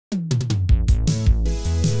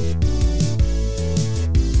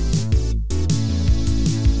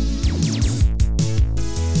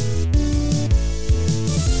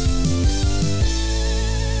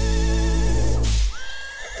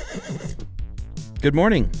Good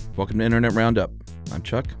morning. Welcome to Internet Roundup. I'm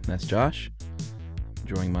Chuck. That's Josh.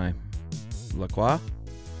 Enjoying my La Croix.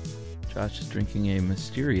 Josh is drinking a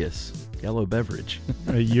mysterious yellow beverage.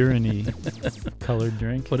 A urine-y colored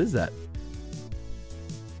drink. What is that?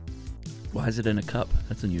 Why is it in a cup?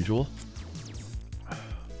 That's unusual.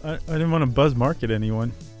 I didn't want to buzz market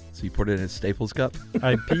anyone. So you poured it in a Staples cup?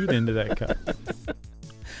 I peed into that cup.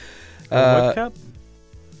 What cup?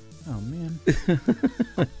 Oh, man.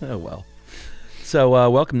 Oh, well. So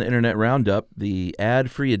welcome to Internet Roundup, the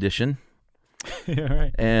ad-free edition. Yeah,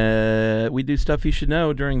 right. We do stuff you should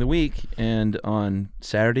know during the week, and on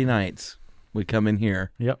Saturday nights, we come in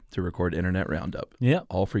here to record Internet Roundup. Yep.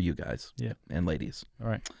 All for you guys and ladies. All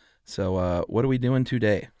right. So what are we doing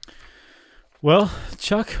today? Well,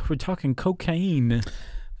 Chuck, we're talking cocaine.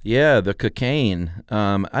 Yeah, the cocaine.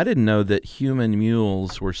 I didn't know that human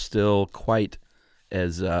mules were still quite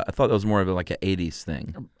as... I thought that was more of like an 80s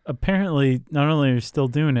thing. Apparently, not only are they still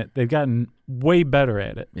doing it, they've gotten way better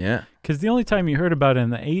at it. Yeah. Because the only time you heard about it in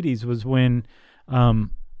the 80s was when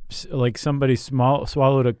like somebody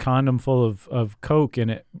swallowed a condom full of Coke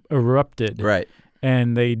and it erupted. Right.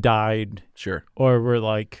 And they died. Sure. Or were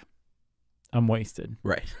like, I'm wasted.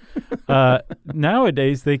 Right.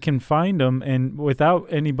 Nowadays, they can find them, and without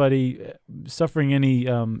anybody suffering any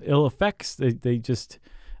ill effects, they just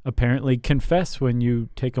apparently confess when you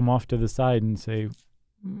take them off to the side and say,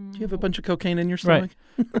 do you have a bunch of cocaine in your stomach?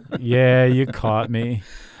 Right. Yeah, you caught me.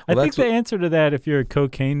 Well, I think the answer to that, if you're a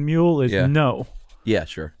cocaine mule, is no. Yeah,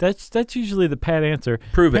 sure. That's usually the pat answer.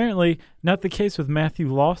 Prove Apparently, not the case with Matthew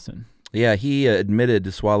Lawson. Yeah, he admitted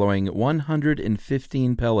to swallowing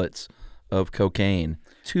 115 pellets of cocaine.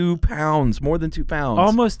 2 pounds, more than 2 pounds.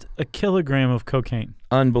 Almost a kilogram of cocaine.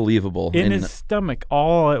 Unbelievable. In his stomach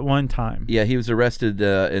all at one time. Yeah, he was arrested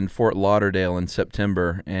in Fort Lauderdale in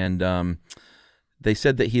September, and they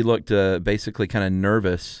said that he looked basically kind of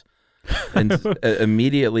nervous and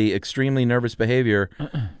immediately extremely nervous behavior,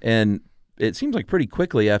 and it seems like pretty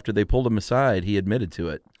quickly after they pulled him aside, he admitted to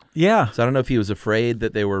it. Yeah. So I don't know if he was afraid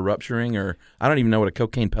that they were rupturing, or I don't even know what a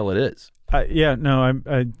cocaine pellet is. Yeah, no,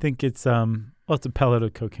 I think it's it's a pellet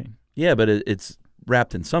of cocaine. Yeah, but it's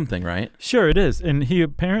wrapped in something, right? Sure, it is. And he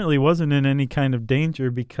apparently wasn't in any kind of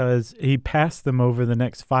danger because he passed them over the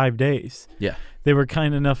next 5 days. Yeah. They were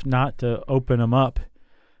kind enough not to open them up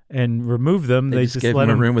and remove them. They just gave let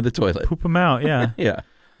him a room with a toilet. Poop them out, yeah. Yeah.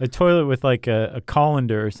 A toilet with like a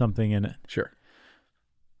colander or something in it. Sure.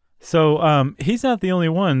 So he's not the only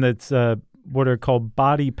one that's what are called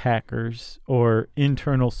body packers or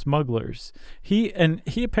internal smugglers. He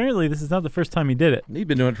apparently, this is not the first time he did it. He'd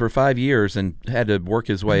been doing it for 5 years and had to work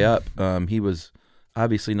his way up. He was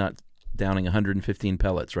obviously not downing 115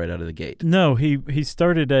 pellets right out of the gate. No, he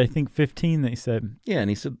started at, I think, 15, they said. Yeah, and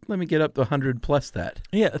he said, let me get up to 100 plus that.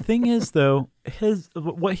 Yeah, the thing is, though,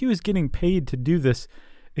 what he was getting paid to do this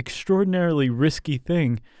extraordinarily risky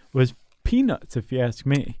thing was peanuts, if you ask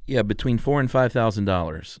me. Yeah, between $4,000 and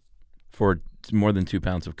 $5,000 for more than 2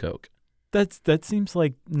 pounds of Coke. That seems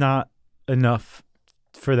like not enough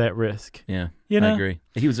for that risk. Yeah, you know? I agree.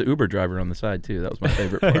 He was an Uber driver on the side, too. That was my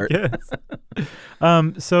favorite part.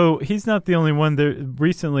 So he's not the only one. There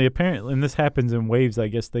recently, apparently, and this happens in waves, I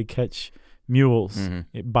guess, they catch mules,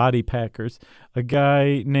 body packers. A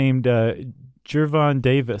guy named Jervon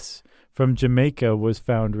Davis from Jamaica was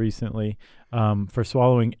found recently for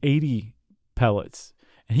swallowing 80 pellets,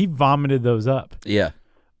 and he vomited those up. Yeah.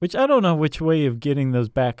 Which I don't know which way of getting those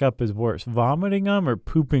back up is worse, vomiting them or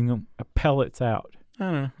pooping them pellets out. I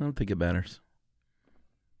don't know. I don't think it matters.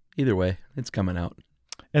 Either way, it's coming out.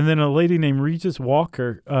 And then a lady named Regis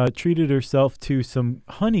Walker treated herself to some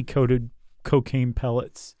honey-coated cocaine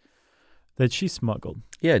pellets that she smuggled.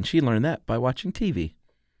 Yeah, and she learned that by watching TV.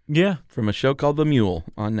 Yeah. From a show called The Mule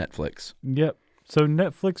on Netflix. Yep. So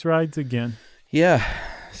Netflix rides again. Yeah.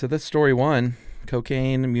 So that's story one.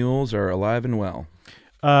 Cocaine mules are alive and well.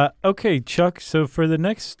 Okay, Chuck, so for the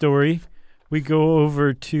next story, we go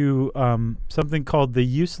over to something called the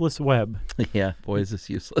Useless Web. Yeah, boy, is this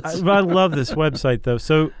useless. I love this website, though.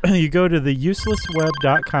 So you go to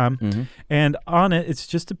theuselessweb.com, and on it, it's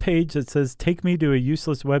just a page that says, take me to a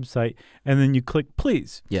useless website, and then you click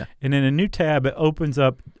please. Yeah. And in a new tab, it opens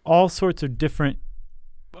up all sorts of different,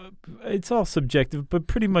 it's all subjective, but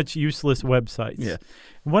pretty much useless websites. Yeah.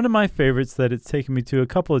 One of my favorites that it's taken me to a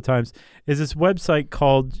couple of times is this website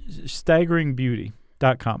called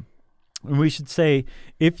staggeringbeauty.com. And we should say,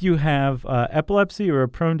 if you have epilepsy or are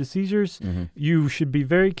prone to seizures, you should be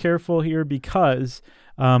very careful here because,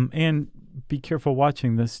 and be careful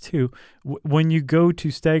watching this too, when you go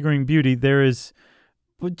to Staggering Beauty, there is,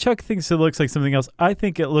 well, Chuck thinks it looks like something else. I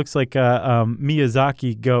think it looks like a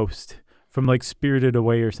Miyazaki ghost from like Spirited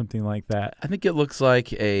Away or something like that. I think it looks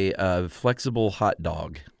like a flexible hot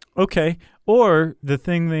dog. Okay. Or the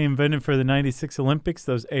thing they invented for the 96 Olympics,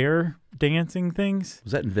 those air dancing things.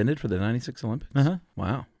 Was that invented for the 96 Olympics? Uh-huh.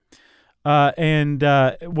 Wow. And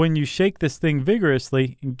when you shake this thing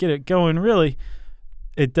vigorously and get it going, really,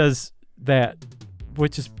 it does that,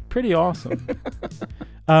 which is pretty awesome.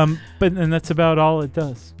 And that's about all it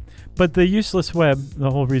does. But the Useless Web, the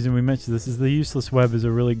whole reason we mentioned this is the Useless Web is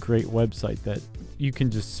a really great website that you can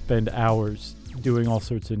just spend hours doing all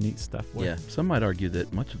sorts of neat stuff with. Yeah, some might argue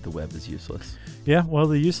that much of the web is useless. Yeah, well,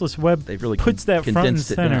 the Useless Web They've really puts that front and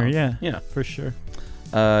condensed it center. down. Yeah, for sure.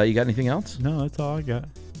 You got anything else? No, that's all I got.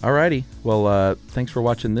 Alrighty. Well, thanks for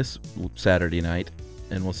watching this Saturday night,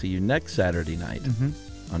 and we'll see you next Saturday night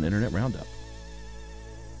on Internet Roundup.